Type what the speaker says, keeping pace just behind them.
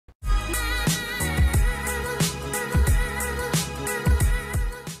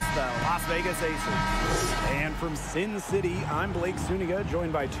Vegas Aces. And from Sin City, I'm Blake Zuniga,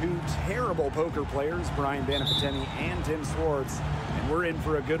 joined by two terrible poker players, Brian Banapateni and Tim Swartz. And we're in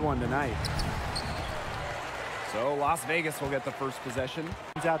for a good one tonight. So Las Vegas will get the first possession.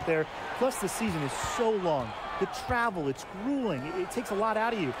 Out there, plus the season is so long. The travel, it's grueling. It takes a lot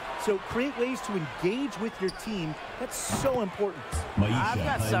out of you. So create ways to engage with your team. That's so important. I've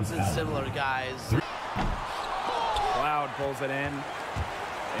got something similar, guys. Cloud pulls it in.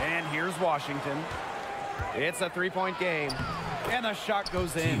 And here's Washington. It's a three-point game. And the shot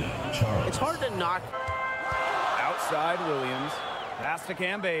goes in. It's hard to knock. Outside Williams. Pass to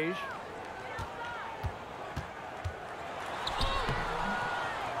Cambage.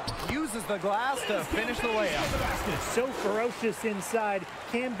 Uses the glass to finish the layup. So ferocious inside.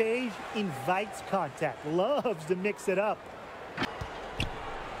 Cambage invites contact. Loves to mix it up.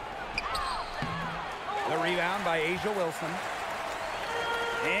 The rebound by A'ja Wilson.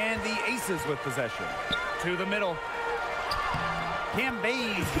 And the Aces with possession. To the middle.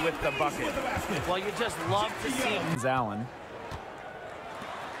 Cambage with the bucket. Well, you just love to see Allen.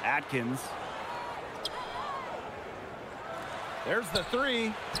 Atkins. There's the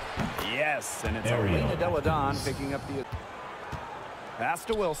three. Yes, and it's Alina Deladon picking up the pass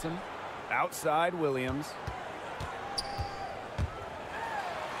to Wilson. Outside Williams.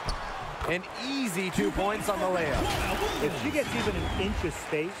 An easy 2 points on the layup. If she gets even an inch of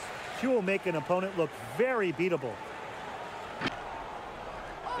space, she will make an opponent look very beatable.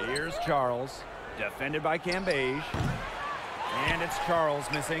 Here's Charles, defended by Cambage. And it's Charles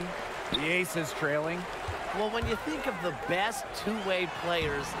missing. The Aces trailing. Well, when you think of the best two-way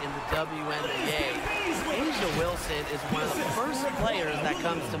players in the WNBA, A'ja Wilson is one of the first players that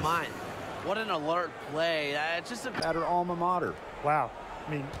comes to mind. What an alert play. It's just a better alma mater. Wow. I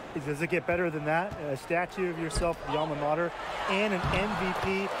mean, does it get better than that? A statue of yourself, the alma mater, and an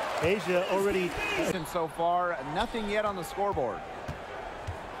MVP. A'ja already. So far, nothing yet on the scoreboard.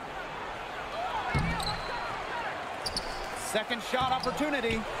 Second shot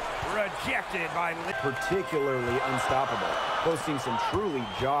opportunity. Rejected by particularly unstoppable, posting some truly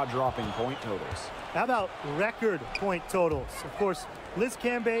jaw-dropping point totals. How about record point totals? Of course, Liz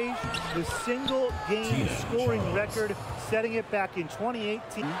Cambage, the single-game scoring record, setting it back in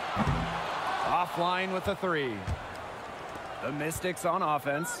 2018. Offline with the three. The Mystics on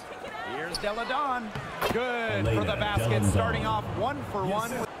offense. Here's Deladon. Good for the basket, starting off 1 for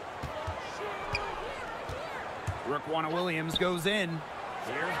 1. Raquana Williams goes in.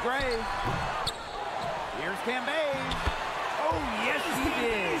 Here's Gray. Here's Cambage. Oh, yes, he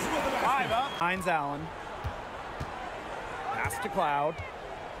did. 5 up. Hines Allen. Pass to Cloud.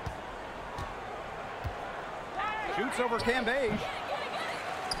 Shoots over Cambage.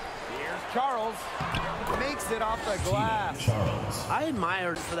 Here's Charles. Makes it off the glass. I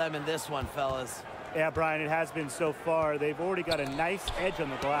admired for them in this one, fellas. Yeah, Brian, it has been so far. They've already got a nice edge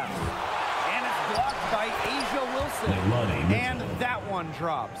on the glass. And it's blocked by A'ja Wilson. And that one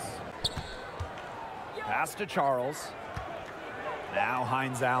drops. Pass to Charles. Now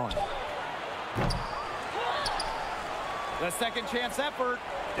Hines Allen. The second chance effort.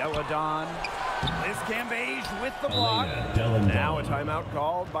 Deladon. Liz Cambage with the block. Now a timeout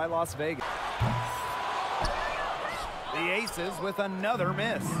called by Las Vegas. The Aces with another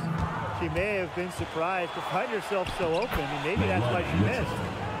miss. She may have been surprised to find herself so open, and maybe that's why she missed.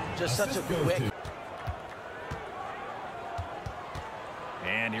 Just such a quick.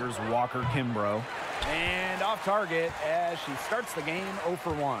 And here's Walker Kimbrough. And off target as she starts the game 0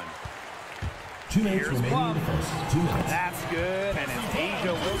 for 1. Here's Plum. That's good. And it's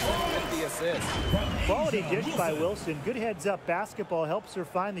A'ja Wilson with the assist. Quality dish by Wilson. Good heads up basketball helps her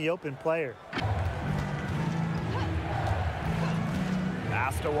find the open player.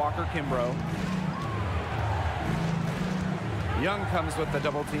 Pass to Walker Kimbrough. Young comes with the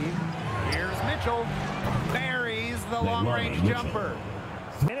double team. Here's Mitchell. Buries the long-range jumper.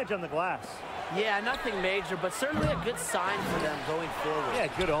 Advantage on the glass. Yeah, nothing major, but certainly a good sign for them going forward. Yeah,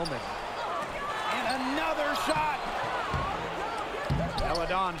 good omen. And another shot.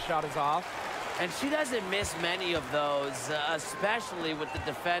 Deladon shot is off. And she doesn't miss many of those, especially with the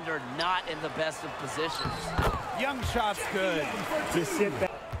defender not in the best of positions. Young shot's good. Just sit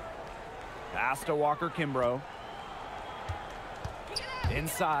back. Pass to Walker Kimbrough.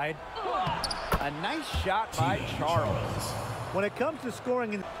 Inside. A nice shot by Charles. When it comes to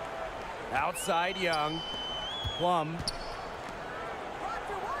scoring in outside Young. Plum.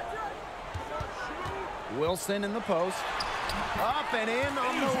 Wilson in the post. Up and in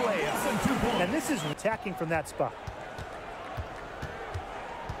on the layup. And this is attacking from that spot.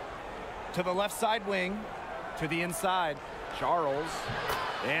 To the left side wing. To the inside. Charles.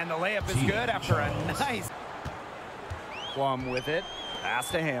 And the layup is good after a nice Plum with it.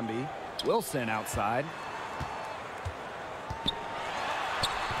 Pass to Hamby. Wilson outside.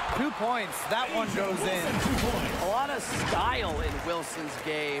 2 points. That one goes in. A lot of style in Wilson's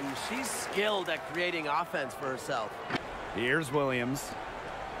game. She's skilled at creating offense for herself. Here's Williams.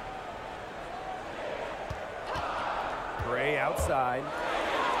 Gray outside.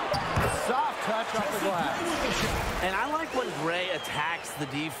 Soft touch off the glass. And I like when Gray attacks the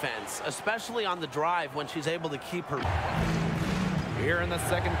defense, especially on the drive when she's able to keep her. Here in the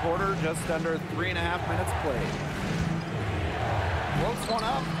second quarter, just under 3.5 minutes played. Floats one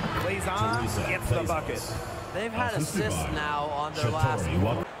up, plays on, gets the bucket. They've had assists now on their last.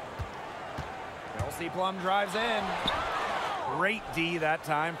 Kelsey Plum drives in. Great D that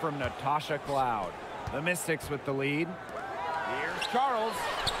time from Natasha Cloud. The Mystics with the lead. Here's Charles.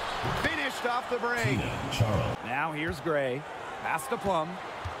 Finished off the break. Now here's Gray. Pass to Plum.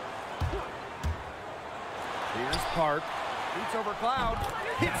 Here's Park. Shoots over Cloud.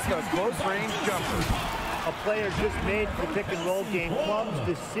 Hits the close range jumper. A player just made the pick and roll game. Plum's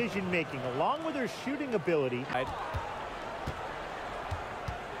decision making, along with her shooting ability.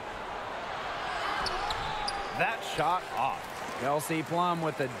 That shot off. Kelsey Plum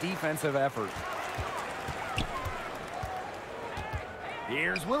with the defensive effort.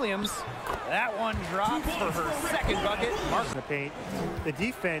 Here's Williams. That one drops for her second bucket. Mark In the paint. The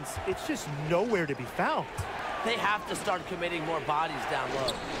defense, it's just nowhere to be found. They have to start committing more bodies down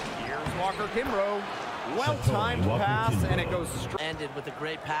low. Here's Walker Kimbrough. Well-timed pass, and it goes straight. Ended with a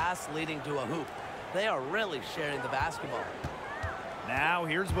great pass leading to a hoop. They are really sharing the basketball. Now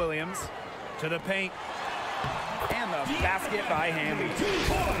here's Williams to the paint. And the basket by Hamby.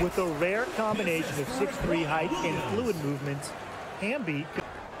 With a rare combination of 6'3" height and fluid movements, Hamby.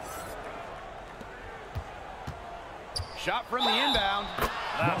 Shot from the inbound. The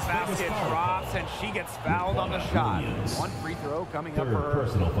basket drops, and she gets fouled on the shot. One free throw coming up for her.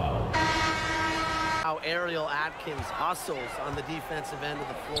 Personal foul. How Ariel Atkins hustles on the defensive end of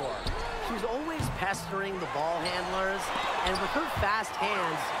the floor. She's always pestering the ball handlers, and with her fast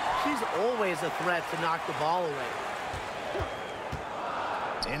hands, she's always a threat to knock the ball away.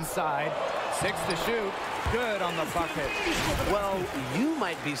 Inside, 6 to shoot. Good on the bucket. Well, you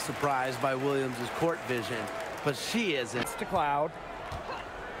might be surprised by Williams' court vision, but she isn't. It's to Cloud.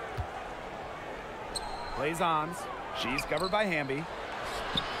 Plays on. She's covered by Hamby.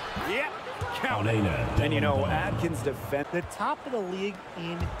 Yep. Count it. And you know, Atkins defend. The top of the league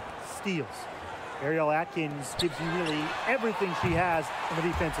in steals. Ariel Atkins gives you really everything she has on the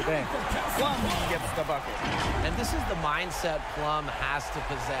defensive end. Plum gets the bucket. And this is the mindset Plum has to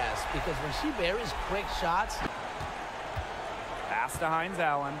possess, because when she buries quick shots. Pass to Hines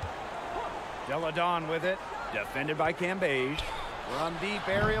Allen. Deladon with it. Defended by Cambage. Run deep,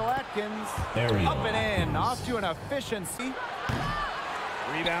 Ariel Atkins. Up and in. Off to an efficiency.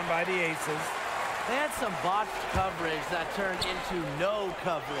 Rebound by the Aces. They had some botched coverage that turned into no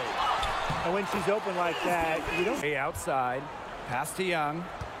coverage. And when she's open like that, you don't. Gray outside. Pass to Young.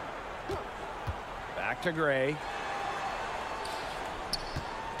 Back to Gray.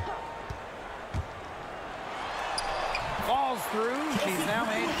 Falls through. She's now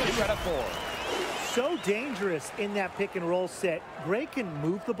made 2 out of 4. So dangerous in that pick and roll set. Gray can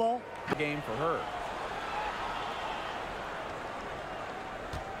move the ball. Game for her.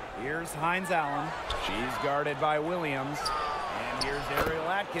 Here's Hines Allen. She's guarded by Williams. And here's Ariel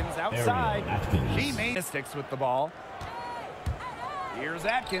Atkins outside. She made Mystics with the ball. Here's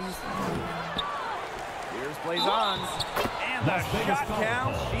Atkins. Here's Blazons. And the shot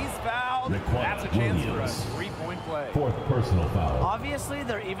counts. She's fouled. That's a chance for a 3-point play. 4th personal foul. Obviously,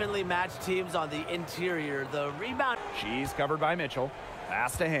 they're evenly matched teams on the interior. The rebound. She's covered by Mitchell.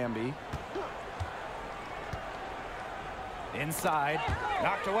 Pass to Hamby. Inside,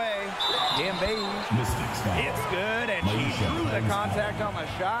 knocked away. Cambage. It's good, and she drew the contact on the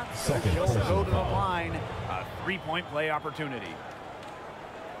shot. So she'll go to the line. A 3-point play opportunity.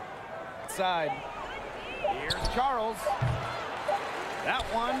 Side. Here's Charles. That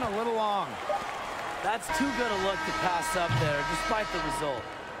one a little long. That's too good a look to pass up there, despite the result.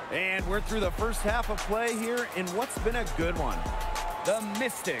 And we're through the first half of play here in what's been a good one. The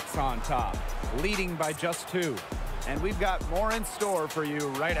Mystics on top, leading by just 2. And we've got more in store for you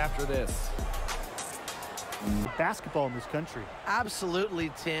right after this. Basketball in this country.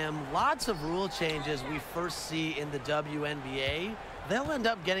 Absolutely, Tim. Lots of rule changes we first see in the WNBA. They'll end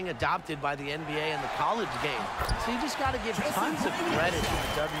up getting adopted by the NBA and the college game. So you just got to give tons of credit to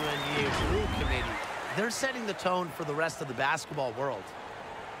the WNBA Rule Committee. They're setting the tone for the rest of the basketball world.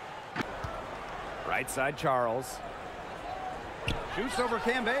 Right side, Charles. Shoots over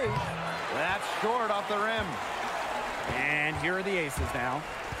Thibault. That's short off the rim. And here are the aces now.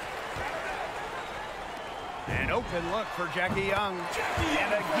 An open look for Jackie Young.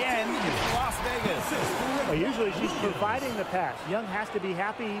 And again, it's Las Vegas. Well, usually she's providing the pass. Young has to be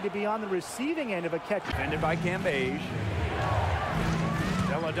happy to be on the receiving end of a catch. Defended by Thibault.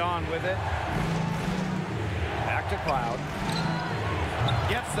 Deladon with it. Back to Cloud.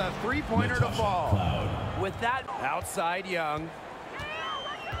 Gets a three-pointer to fall. With that outside Young.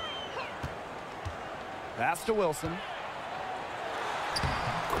 Pass to Wilson.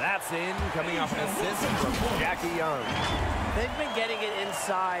 That's in, coming off an assist from Jackie Young. They've been getting it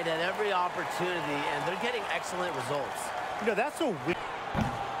inside at every opportunity, and they're getting excellent results. You know, that's a win.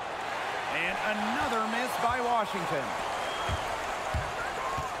 And another miss by Washington.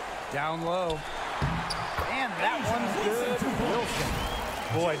 Down low. And that one's good. Wilson.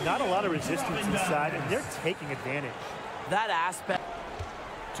 Boy, not a lot of resistance inside, and they're taking advantage. That aspect.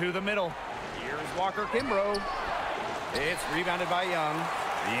 To the middle. Here's Walker Kimbrough. It's rebounded by Young.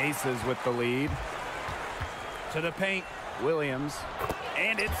 The Aces with the lead. To the paint, Williams.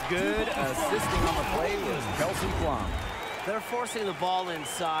 And it's good. Assisting on the play was Kelsey Plum. They're forcing the ball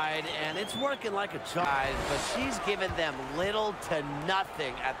inside, and it's working like a child, but she's given them little to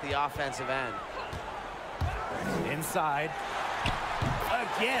nothing at the offensive end. Inside.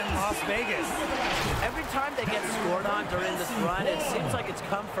 Again, Las Vegas. Every time they get scored on during this run, it seems like it's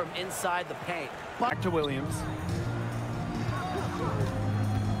come from inside the paint. Back to Williams.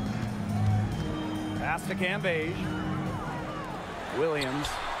 Pass to Thibault. Williams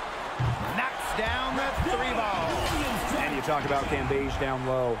knocks down the three ball. And you talk about Thibault down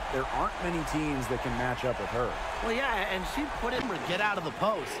low. There aren't many teams that can match up with her. Well, yeah, and she put him to get out of the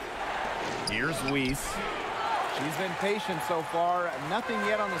post. Here's Weiss. She's been patient so far. Nothing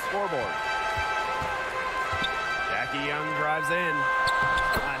yet on the scoreboard. Jackie Young drives in.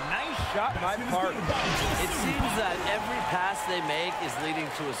 A nice shot by Park. It seems that every pass they make is leading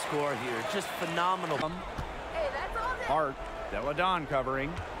to a score here. Just phenomenal. Park. Deladon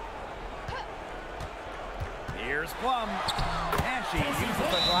covering. Here's Plum. And she uses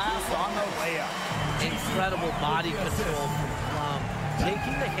the glass on the layup. Incredible body control from Plum.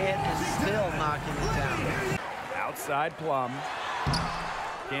 Taking the hit and still knocking it down. Outside Plum.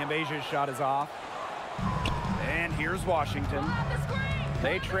 Thibault's shot is off. And here's Washington.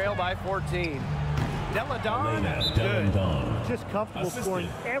 They trail by 14. Deladon, good. Just comfortable scoring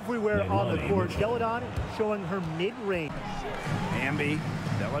everywhere on the court. Deladon showing her mid-range. Hamby,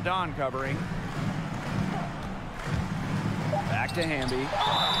 Deladon covering. Back to Hamby.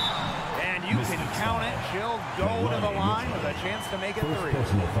 And you can count it. She'll go to the line with a chance to make it three.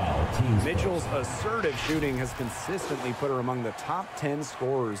 Mitchell's assertive shooting has consistently put her among the top 10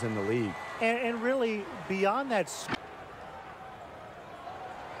 scorers in the league. And really, beyond that.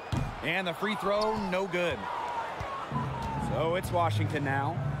 And the free throw, no good. So it's Washington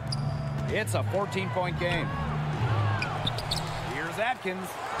now. It's a 14-point game. Here's Atkins.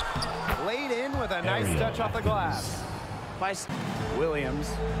 Laid in with a nice touch off the glass. By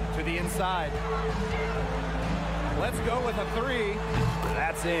Williams to the inside. Let's go with a three.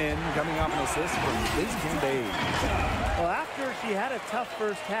 That's in, coming off an assist from Liz Thibault. Well, after she had a tough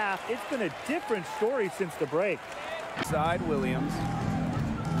first half, it's been a different story since the break. Side Williams.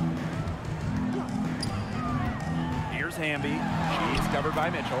 Here's Hamby. She's covered by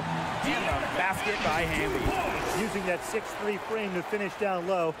Mitchell. And a basket by Hamby. Using that 6'3" frame to finish down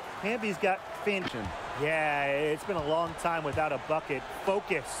low. Hamby's got fantasy. Yeah, it's been a long time without a bucket.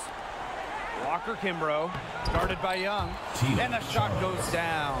 Focus. Walker Kimbrough, guarded by Young. And the shot goes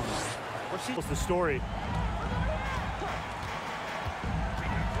down. What's the story?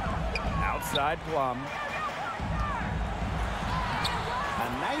 Outside Plum. A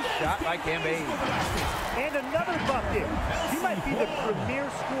nice shot by Thibault. And another bucket. She might be the premier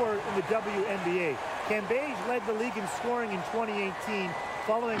scorer in the WNBA. Thibault led the league in scoring in 2018,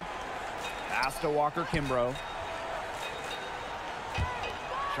 following. Pass to Walker Kimbrough.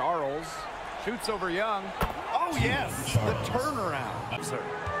 Charles shoots over Young. Oh, yes, the turnaround. Sir.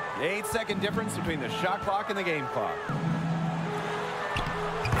 The 8-second difference between the shot clock and the game clock.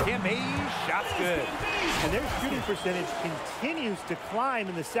 Thibault, shot's good. And their shooting percentage continues to climb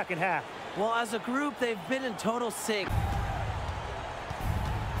in the second half. Well, as a group, they've been in total sync.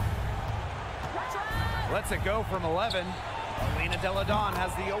 Lets it go from 11. Elena Deladon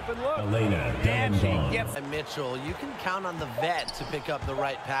has the open look. And she gets Mitchell. You can count on the vet to pick up the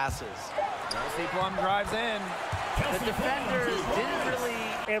right passes. Kelsey Plum drives in. The defenders didn't really.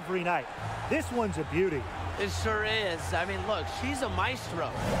 Every night. This one's a beauty. It sure is. I mean, look, she's a maestro.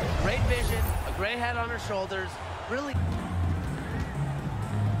 Great vision, a great head on her shoulders. Really.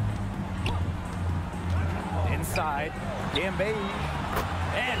 inside. Laimbeer.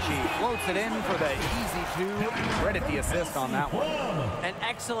 And she floats it in for the easy two. Credit the assist on that one. An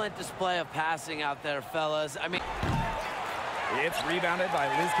excellent display of passing out there, fellas. I mean, it's rebounded by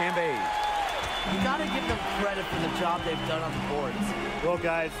Laimbeer. You got to give them credit for the job they've done on the boards. Well,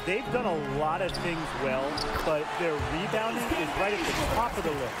 guys, they've done a lot of things well, but their rebounding is right at the top of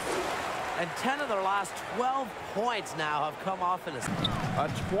the list. And 10 of their last 12 points now have come off in a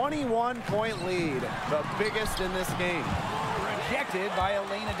 21-point lead, the biggest in this game. Rejected by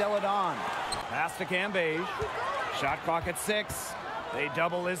Elena Deladon. Pass to Laimbeer. Shot clock at 6. They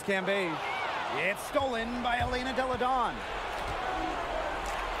double Laimbeer. It's stolen by Elena Deladon.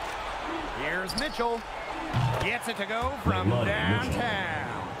 Here's Mitchell. Gets it to go from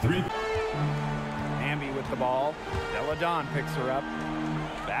downtown. Hamby with the ball. Deladon picks her up.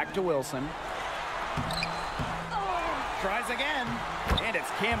 Back to Wilson. Tries again. And it's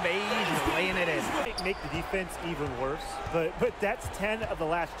Laimbeer laying it in. Make the defense even worse, but that's 10 of the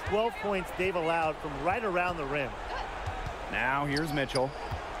last 12 points they've allowed from right around the rim. Now here's Mitchell.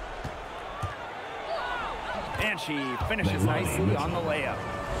 And she finishes nicely on the layup.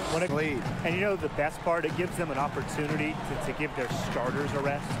 What a lead. And you know the best part, it gives them an opportunity to give their starters a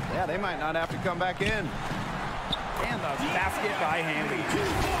rest. Yeah, they might not have to come back in. And the basket by Hamby.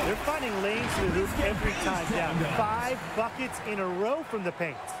 They're finding lanes to the hoop every time down. 5 buckets in a row from the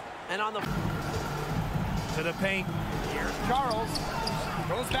paint. And on the... To the paint. Here's Charles.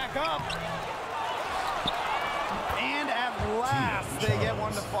 Goes back up. And at last, they get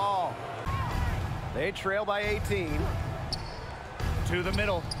one to fall. They trail by 18. To the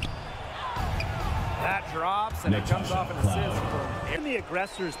middle. That drops, and it comes off an assist. And the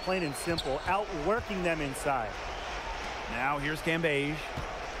aggressors, plain and simple, outworking them inside. Now here's Laimbeer.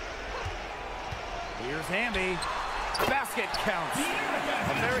 Here's Hamby. Basket counts.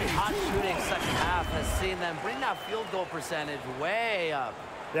 A very hot shooting second half has seen them bring that field goal percentage way up.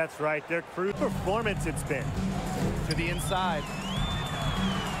 That's right. Their crew performance it's been. To the inside.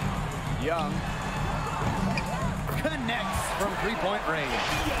 Young. Connects from three-point range.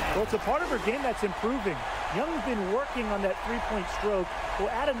 Well, it's a part of her game that's improving. Young's been working on that three-point stroke. Will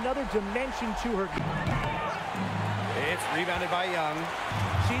add another dimension to her. It's rebounded by Young.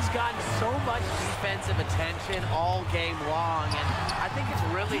 She's gotten so much defensive attention all game long, and I think it's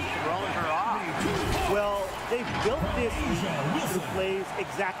really thrown her off. Well, they've built this who plays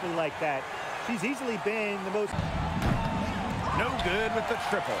exactly like that. She's easily been the most... No good with the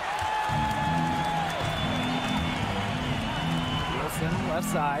triple. Left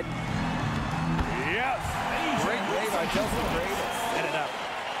side. Yes! Great play by Chelsea Gray to set it up.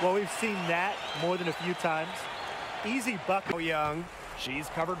 Well, we've seen that more than a few times. Easy bucket. Young. She's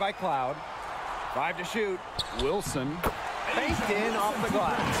covered by Cloud. 5 to shoot. Wilson. Faked in off the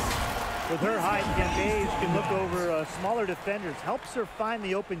glass. With her height, Laimbeer can look over smaller defenders. Helps her find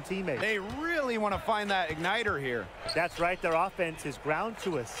the open teammate. They really want to find that igniter here. That's right. Their offense is ground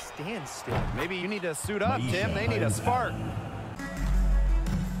to a standstill. Maybe you need to suit up, Tim. They need a spark.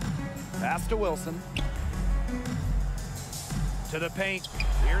 Pass to Wilson. To the paint.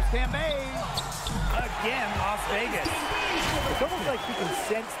 Here's Laimbeer. Again, Las Vegas. It's almost like she can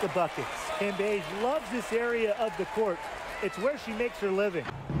sense the buckets. Laimbeer loves this area of the court. It's where she makes her living.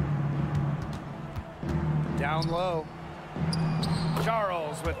 Down low.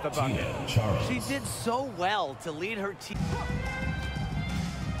 Charles with the bucket. She did so well to lead her team.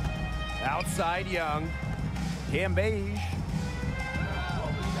 Outside Young. Laimbeer.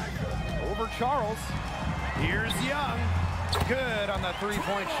 Over Charles. Here's Young. Good on the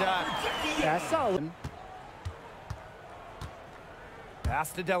three-point shot. That's solid.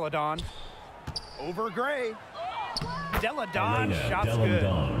 Pass to Deladon. Over Gray. Deladon, shot's good.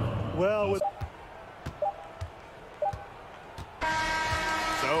 Well,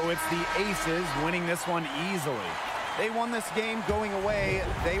 so it's the Aces winning this one easily. They won this game going away.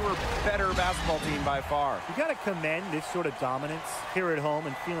 They were better basketball team by far. You got to commend this sort of dominance here at home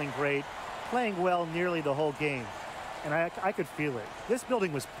and feeling great, playing well nearly the whole game. And I could feel it. This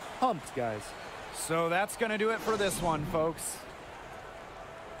building was pumped, guys. So that's going to do it for this one, folks.